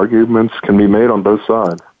 Arguments can be made on both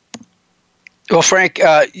sides. Well, Frank,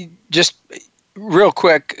 just real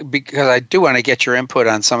quick, because I do want to get your input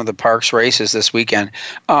on some of the parks races this weekend.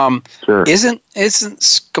 Sure. Isn't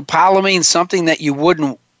scopolamine something that you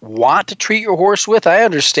wouldn't want to treat your horse with? I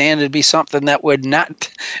understand it'd be something that would not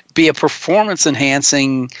be a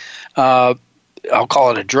performance-enhancing, I'll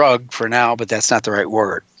call it a drug for now, but that's not the right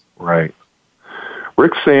word. Right.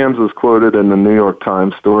 Rick Sands is quoted in the New York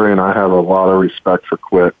Times story, and I have a lot of respect for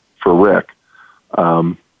Rick.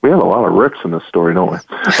 We have a lot of Ricks in this story, don't we?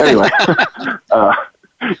 Anyway,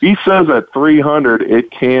 he says at 300 it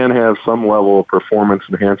can have some level of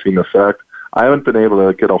performance-enhancing effect. I haven't been able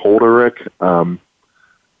to get a hold of Rick,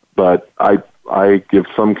 but I give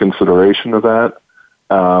some consideration to that.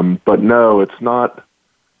 But no, it's not.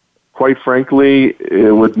 Quite frankly,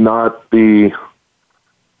 it would not be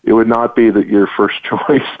that your first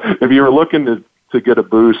choice. If you were looking to get a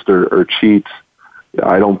boost or cheat,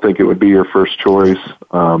 I don't think it would be your first choice.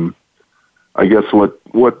 I guess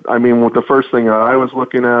the first thing I was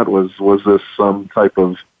looking at was this some type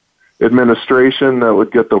of administration that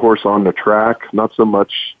would get the horse on the track, not so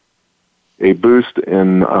much a boost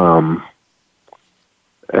in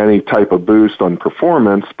any type of boost on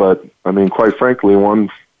performance, but quite frankly, one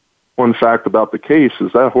fact about the case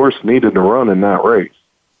is that horse needed to run in that race.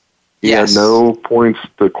 He had no points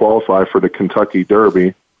to qualify for the Kentucky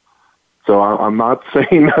Derby. So I'm not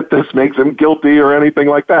saying that this makes him guilty or anything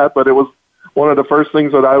like that, but it was one of the first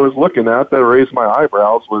things that I was looking at that raised my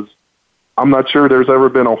eyebrows was I'm not sure there's ever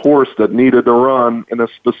been a horse that needed to run in a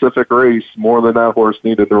specific race more than that horse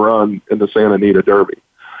needed to run in the Santa Anita Derby.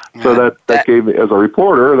 So that gave me, as a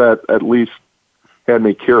reporter, that at least had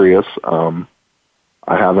me curious. I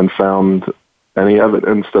haven't found any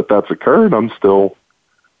evidence that that's occurred. I'm still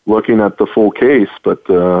looking at the full case, but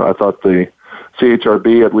I thought the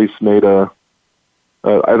CHRB at least made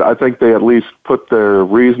I think they at least put their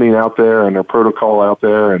reasoning out there and their protocol out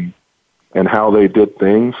there and how they did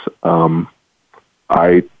things.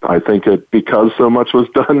 I think because so much was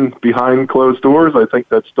done behind closed doors, I think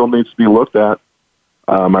that still needs to be looked at.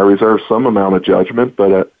 I reserve some amount of judgment,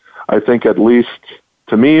 but I think at least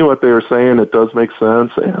to me what they were saying, it does make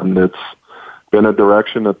sense, and it's been a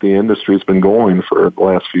direction that the industry's been going for the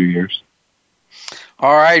last few years.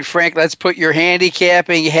 All right, Frank, let's put your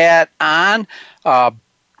handicapping hat on.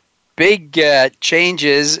 Big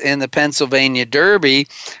changes in the Pennsylvania Derby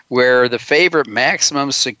where the favorite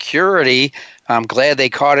Maximum Security, I'm glad they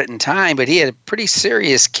caught it in time, but he had a pretty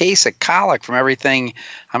serious case of colic from everything.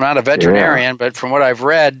 I'm not a veterinarian, but from what I've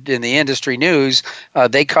read in the industry news,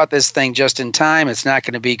 they caught this thing just in time. It's not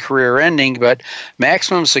going to be career-ending, but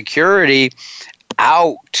Maximum Security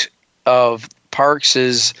out of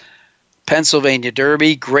Parks's Pennsylvania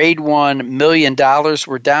Derby, Grade 1, $1 million.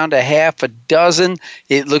 We're down to half a dozen.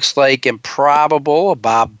 It looks like Improbable, a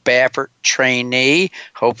Bob Baffert trainee.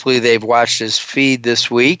 Hopefully they've watched his feed this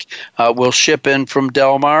week. Will ship in from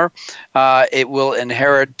Del Mar. It will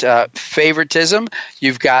inherit favoritism.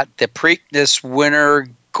 You've got the Preakness winner,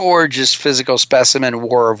 gorgeous physical specimen,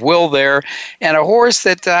 War of Will there, and a horse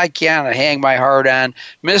that I can't hang my heart on,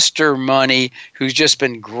 Mr. Money, who's just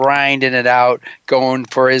been grinding it out, going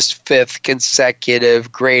for his 5th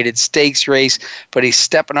consecutive graded stakes race, but he's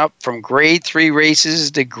stepping up from Grade 3 races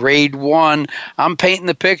to Grade 1. I'm painting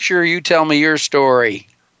the picture. You tell me your story.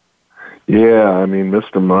 Yeah, I mean,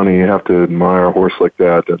 Mr. Money, you have to admire a horse like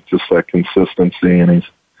that. That's just that consistency, and he's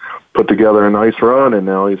put together a nice run, and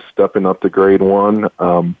now he's stepping up to Grade 1.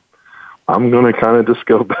 I'm going to kind of just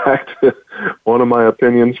go back to one of my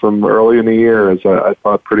opinions from early in the year, as I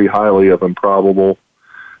thought pretty highly of Improbable,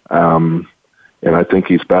 and I think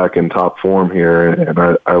he's back in top form here, and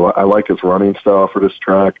I like his running style for this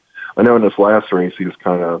track. I know in this last race he was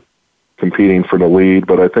kind of competing for the lead,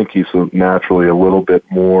 but I think he's naturally a little bit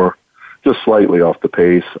more, just slightly off the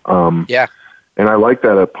pace. Yeah. And I like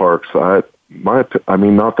that at Parks. I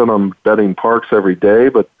mean, not that I'm betting Parks every day,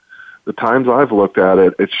 but the times I've looked at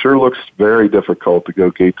it, it sure looks very difficult to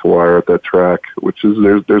go gate to wire at that track, which is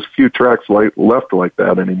there's few tracks left like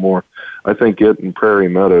that anymore. I think it and Prairie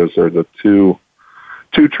Meadows are the two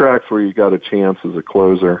tracks where you got a chance as a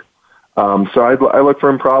closer. So I look for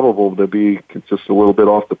Improbable to be just a little bit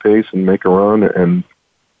off the pace and make a run and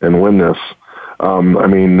win this. I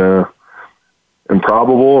mean,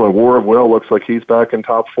 Improbable and War of Will looks like he's back in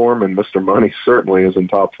top form, and Mr. Money certainly is in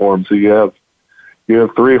top form. So you have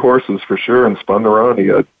 3 horses for sure and spun around.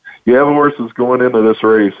 You have horses going into this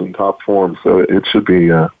race in top form, so it should be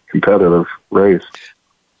a competitive race.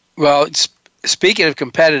 Well, speaking of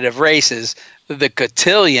competitive races, the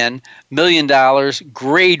Cotillion, $1 million,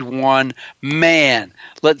 Grade 1, man.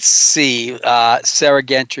 Let's see,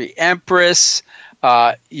 Serengeti Empress,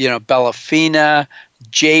 Bellafina,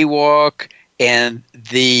 Jaywalk, and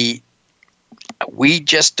we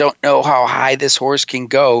just don't know how high this horse can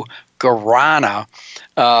go, Guarana,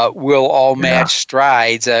 will all match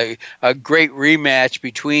strides. A great rematch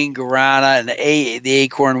between Guarana and the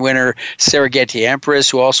Acorn winner, Serengeti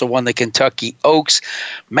Empress, who also won the Kentucky Oaks.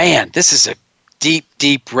 Man, this is a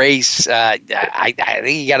deep race. I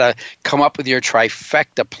think you got to come up with your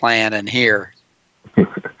trifecta plan in here.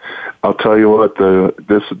 I'll tell you what,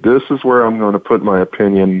 this is where I'm going to put my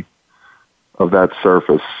opinion of that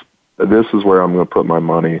surface. This is where I'm going to put my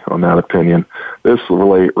money on that opinion. This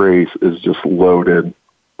late race is just loaded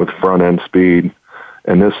with front-end speed,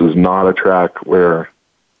 and this is not a track where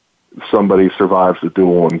somebody survives the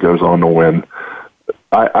duel and goes on to win.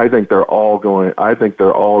 I think they're all going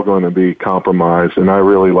to be compromised, and I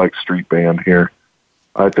really like Street Band here.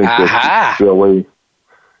 I think that filly,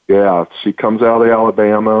 she comes out of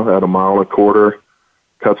Alabama at 1.25 miles,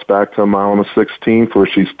 cuts back to 1.16 miles, where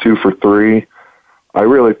she's 2 for 3. I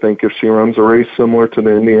really think if she runs a race similar to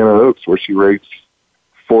the Indiana Oaks, where she rates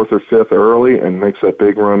 4th or 5th early and makes that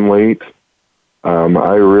big run late, I'm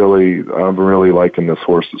really liking this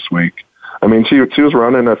horse this week. I mean, she was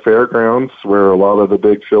running at fairgrounds where a lot of the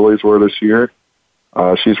big fillies were this year.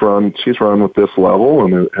 She's run with this level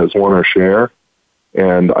and has won her share,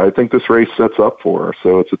 and I think this race sets up for her.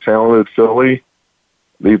 So it's a talented filly.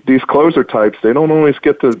 These closer types, they don't always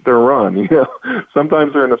get their run.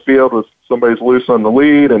 Sometimes they're in the field with somebody's loose on the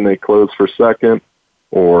lead and they close for second,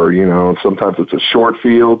 or sometimes it's a short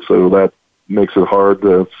field, so that makes it hard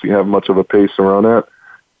to have much of a pace to run at.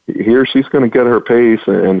 Here, she's going to get her pace,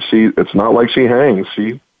 and it's not like she hangs.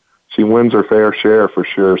 She wins her fair share for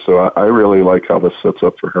sure. So I really like how this sets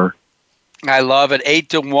up for her. I love it.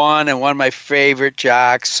 8-1, and one of my favorite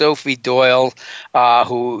jocks, Sophie Doyle,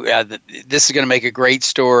 who this is going to make a great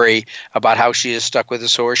story about how she is stuck with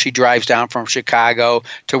this horse. She drives down from Chicago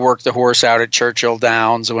to work the horse out at Churchill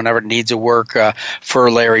Downs whenever it needs a work for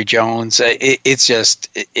Larry Jones. It's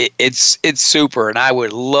super, and I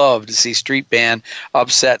would love to see Street Band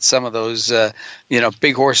upset some of those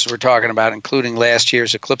big horses we're talking about, including last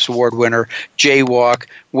year's Eclipse Award winner Jaywalk.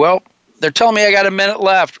 Well, they're telling me I got a minute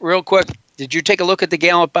left. Real quick, did you take a look at the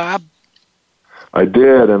Gallant Bob? I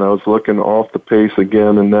did, and I was looking off the pace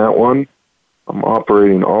again in that one. I'm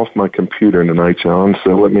operating off my computer tonight, John,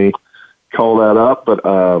 so let me call that up. But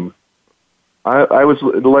I was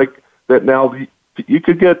like that. Now, you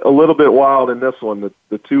could get a little bit wild in this one.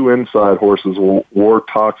 The 2 inside horses, War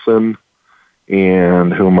Toxin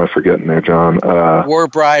and who am I forgetting there, John? War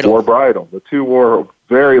Bridle. War Bridle. The 2 were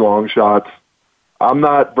very long shots. I'm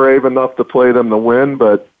not brave enough to play them to win,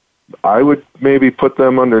 but I would maybe put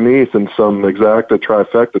them underneath in some exacta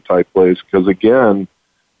trifecta type plays because, again,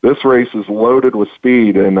 this race is loaded with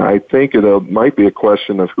speed, and I think it might be a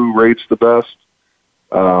question of who rates the best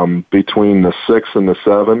between the 6 and the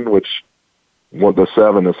 7, which the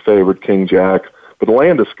 7 is favored King Jack. But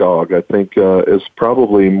Landeskog, I think, is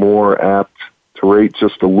probably more apt to rate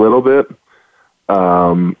just a little bit.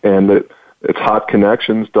 And it's hot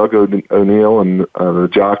connections, Doug O'Neill and the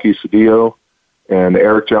jockey Cedillo, and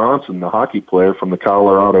Eric Johnson, the hockey player from the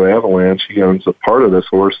Colorado Avalanche. He owns a part of this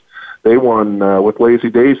horse. They won with Lazy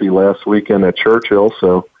Daisy last weekend at Churchill,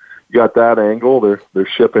 so you got that angle. They're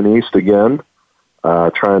shipping east again,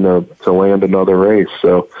 trying to land another race.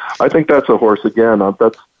 So I think that's a horse again.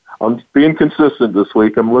 I'm being consistent this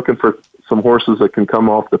week. I'm looking for some horses that can come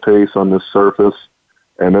off the pace on this surface,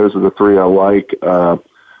 and those are the 3 I like.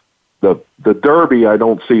 The Derby, I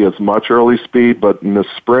don't see as much early speed, but in the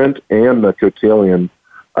Sprint and the Cotillion,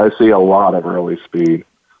 I see a lot of early speed.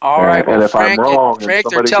 All right, well, and if Frank, I'm wrong, Frank,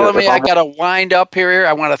 they're telling me I got to wind up here.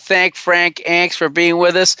 I want to thank Frank Angst for being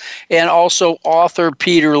with us, and also author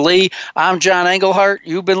Peter Lee. I'm John Englehart.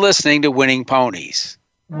 You've been listening to Winning Ponies.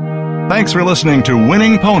 Thanks for listening to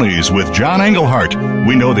Winning Ponies with John Englehart.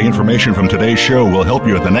 We know the information from today's show will help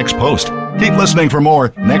you at the next post. Keep listening for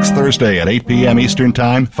more next Thursday at 8 p.m. Eastern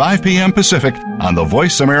Time, 5 p.m. Pacific on the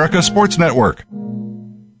Voice America Sports Network.